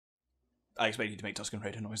I expect you to make Tuscan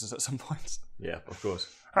Raider noises at some point. Yeah, of course.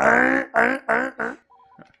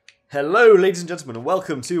 Hello, ladies and gentlemen, and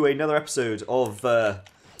welcome to another episode of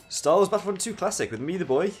Star Wars Battlefront 2 Classic with me, the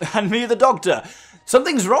boy. And me, the Doctor.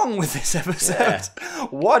 Something's wrong with this episode. Yeah.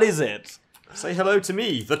 What is it? Say hello to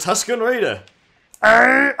me, the Tuscan Raider.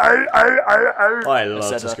 I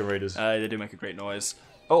love Tuscan Raiders. They do make a great noise.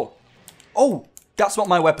 Oh, that's what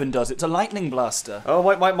my weapon does. It's a lightning blaster. Oh,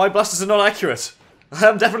 my blasters are not accurate. I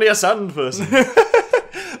am definitely a sand person.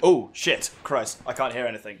 Oh, shit. Christ, I can't hear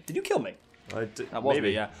anything. Did you kill me? That was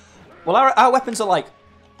me, yeah. Well, our weapons are like,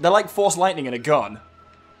 they're like force lightning in a gun,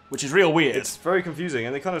 which is real weird. It's very confusing,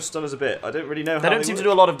 and they kind of stun us a bit. I don't really know how they don't seem to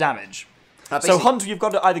do a lot of damage. So Hunt, you've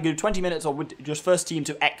got to either do 20 minutes or just first team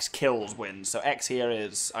to X kills wins. So X here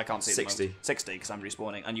is, I can't see 60. 60, because I'm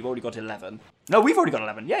respawning, and you've already got 11. No, we've already got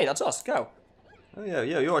 11. Yay, that's us. Go. Oh yeah,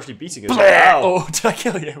 you're actually beating us. Ow. Oh, did I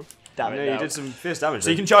kill you? Damn it, no. You did some fierce damage. So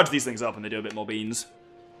you can charge these things up and they do a bit more beans.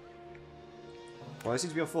 Well, I seem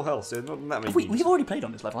to be on full health, so not that many beans. We've already played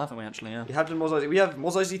on this level, haven't we, actually? Yeah. We have done Mos Eisley. We have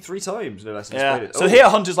Mos Eisley 3 times, no less than played it. So here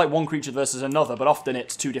Hunt is like one creature versus another, but often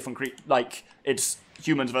it's two different like, it's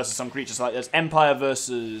humans versus some creatures. Like, there's Empire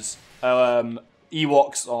versus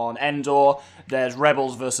Ewoks on Endor. There's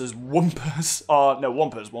Rebels versus Wumpers.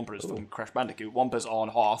 Wumper is from Crash Bandicoot. Wumpers on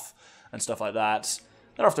Hoth and stuff like that.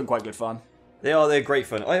 They're often quite good fun. They're great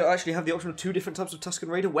fun. I actually have the option of 2 different types of Tuscan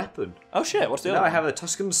Raider weapon. Oh shit, what's the other one? Now I have a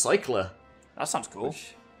Tuscan Cycler. That sounds cool. Do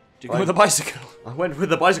you go with a bicycle? I went with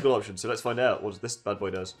the bicycle option, so let's find out what this bad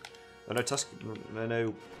boy does. Oh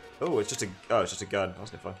no, Oh, it's just a gun.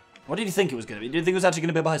 That's no fun. What did you think it was going to be? Did you think it was actually going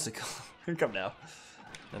to be a bicycle? Come now.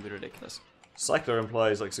 That'd be ridiculous. Cycler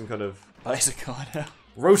implies like some kind of bicycle, I know.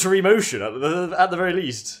 Rotary motion at the very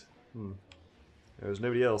least. There's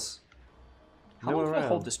nobody else. How long can I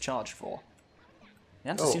hold this charge for? The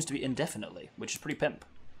answer seems to be indefinitely, which is pretty pimp.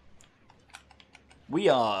 We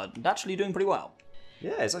are actually doing pretty well.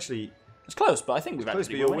 Yeah, it's actually... It's close, but I think we've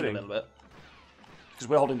actually won a little bit. Because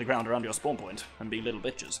we're holding the ground around your spawn point and being little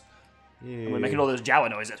bitches. Yeah. And we're making all those Jawa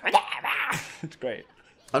noises. It's great.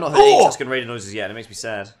 I've not heard any Tuscan Raider noises yet, and it makes me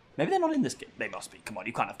sad. Maybe they're not in this game. They must be. Come on,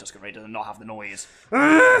 you can't have Tuscan Raider and not have the noise.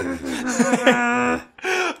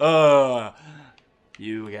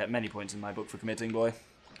 You get many points in my book for committing, boy.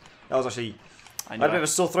 That was actually... I had a bit of a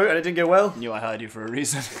sore throat and it didn't go well. Knew I hired you for a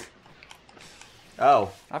reason.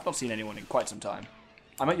 Oh. I've not seen anyone in quite some time.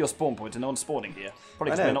 I'm at your spawn point and no one's spawning here.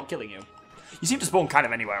 Probably because we're not killing you. You seem to spawn kind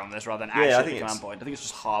of anywhere on this rather than actually at the command point. I think it's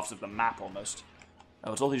just halves of the map almost.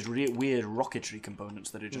 Oh, it's all these weird rocketry components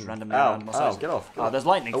that are just randomly around. Get off. There's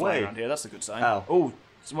lightning flying around here. That's a good sign. Ow. Oh,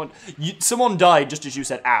 someone died just as you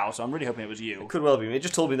said ow, so I'm really hoping it was you. It could well be. It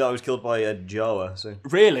just told me that I was killed by a Jawa, so...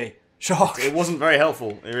 Really? Shock. It wasn't very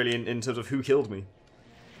helpful, really, in terms of who killed me.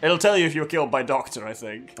 It'll tell you if you were killed by Doctor, I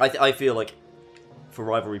think. I feel like, for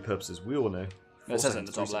rivalry purposes, we all know. It says it in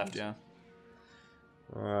the top left, yeah.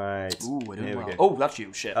 Right. Ooh, we're doing well. Oh, that's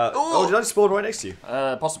you, shit. Did I spawn right next to you?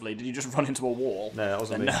 Possibly. Did you just run into a wall? No, that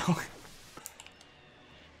wasn't me. No.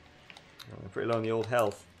 Pretty low on the old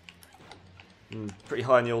health. Pretty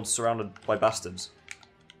high on the old surrounded by bastards.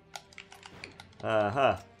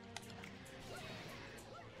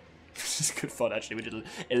 This is good fun, actually. We did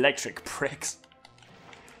electric pricks.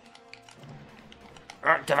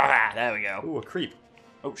 There we go. Ooh, a creep.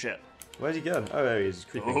 Oh, shit. Where's he going? Oh, there he is. He's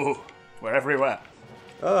creeping. Ooh, we're everywhere.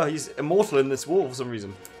 Oh, he's immortal in this wall for some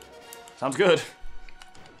reason. Sounds good.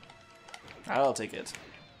 I'll take it.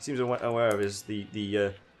 He seems aware of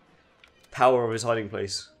the power of his hiding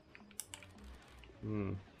place. I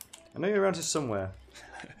know you're around here somewhere.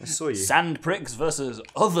 I saw you. Sand pricks versus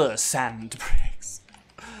other sand pricks.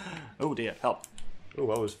 Oh dear, help. Oh,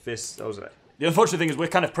 that was fist. That was it. The unfortunate thing is we're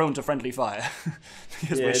kind of prone to friendly fire.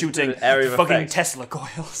 Because we're shooting fucking Tesla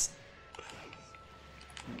coils.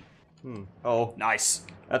 Oh. Nice.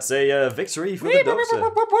 That's a victory for the Doctor.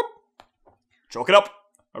 Chalk it up.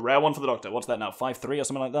 A rare one for the Doctor. What's that now? 5-3 or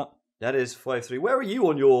something like that? That is 5-3. Where are you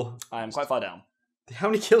on your... I am quite far down. How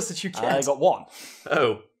many kills did you get? I got 1.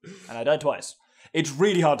 Oh. And I died twice. It's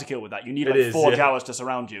really hard to kill with that. You need like 4 Jawas to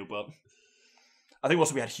surround you, but... I think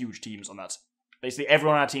also we had huge teams on that. Basically,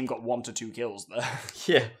 everyone on our team got 1 to 2 kills there.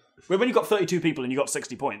 Yeah. When you got 32 people and you got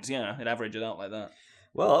 60 points, yeah, it averages out like that.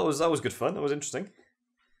 Well, that was good fun. That was interesting.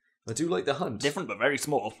 I do like the hunt. Different but very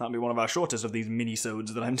small. That'll be one of our shortest of these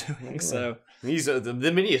mini-sodes that I'm doing. Yeah. So these are the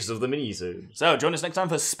miniest of the mini-sodes. So join us next time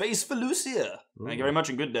for Space for Lucia. Thank you very much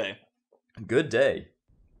and good day. Good day.